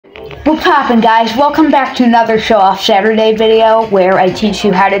What's poppin', guys? Welcome back to another Show Off Saturday video where I teach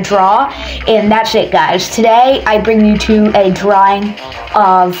you how to draw, and that's it, guys. Today I bring you to a drawing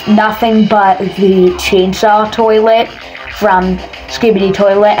of nothing but the chainsaw toilet from Skibidi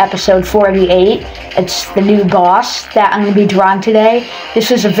Toilet, episode 48. It's the new boss that I'm going to be drawing today.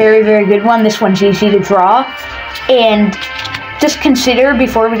 This is a very, very good one. This one's easy to draw, and just consider,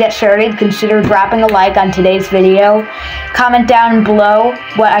 before we get started, consider dropping a like on today's video. Comment down below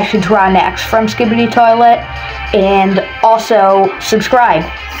what I should draw next from Skibidi Toilet, and also subscribe.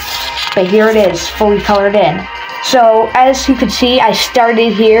 But here it is, fully colored in. So, as you can see, I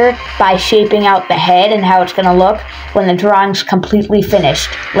started here by shaping out the head and how it's going to look when the drawing's completely finished.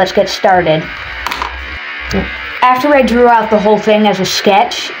 Let's get started. After I drew out the whole thing as a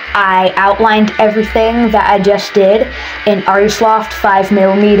sketch, I outlined everything that I just did in Artisloft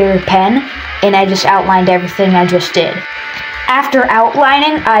 5mm pen, and I just outlined everything I just did. After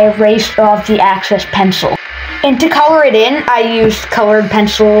outlining, I erased off the excess pencil. And to color it in, I used colored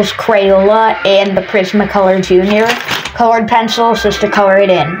pencils, Crayola, and the Prismacolor Junior colored pencils just to color it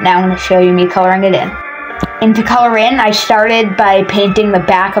in. Now I'm going to show you me coloring it in. And to color in, I started by painting the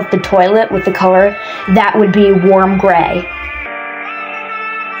back of the toilet with the color that would be warm gray.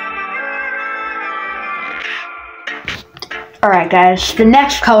 Alright, guys, the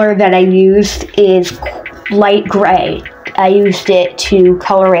next color that I used is light gray. I used it to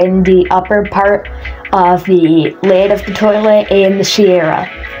color in the upper part of the lid of the toilet and the Sierra.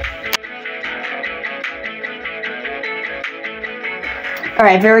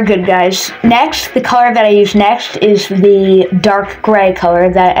 Alright, very good, guys. Next, the color that I use next is the dark gray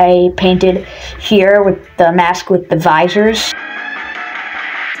color that I painted here with the mask with the visors.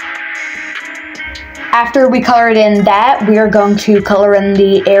 After we colored in that, we are going to color in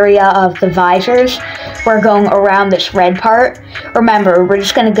the area of the visors. We're going around this red part. Remember, we're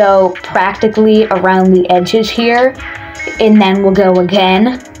just going to go practically around the edges here, and then we'll go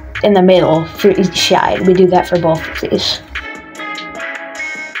again in the middle for each side. We do that for both of these.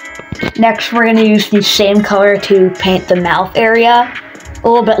 Next, we're going to use the same color to paint the mouth area. A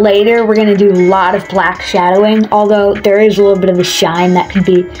little bit later, we're going to do a lot of black shadowing, although there is a little bit of a shine that can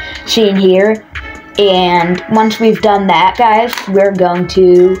be seen here. And once we've done that, guys, we're going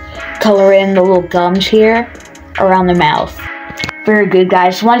to color in the little gums here around the mouth. Very good,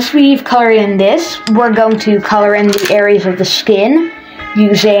 guys. Once we've colored in this, we're going to color in the areas of the skin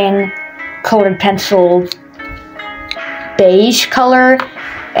using colored pencil beige color,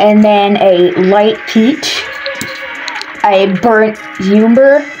 and then a light peach, a burnt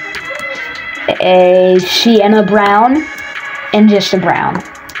umber, a sienna brown, and just a brown.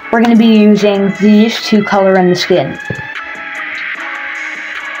 We're going to be using these to color in the skin.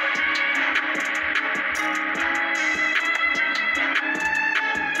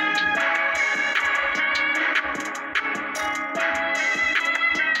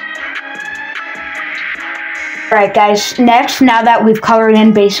 Alright, guys, next, now that we've colored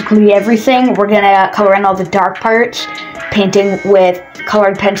in basically everything, we're going to color in all the dark parts, painting with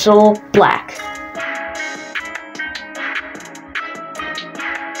colored pencil black.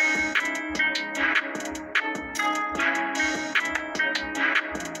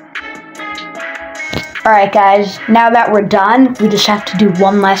 Alright, guys, now that we're done, we just have to do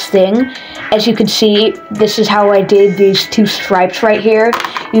one last thing. As you can see, this is how I did these two stripes right here,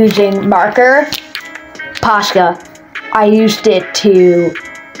 using marker, Posca. I used it to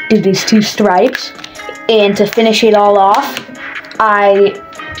do these two stripes, and to finish it all off, I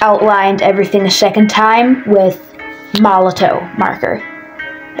outlined everything a second time with Molotow marker,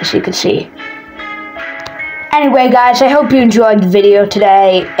 as you can see. Anyway, guys, I hope you enjoyed the video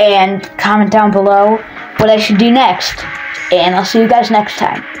today, and comment down below what I should do next, and I'll see you guys next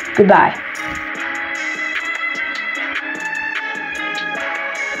time. Goodbye.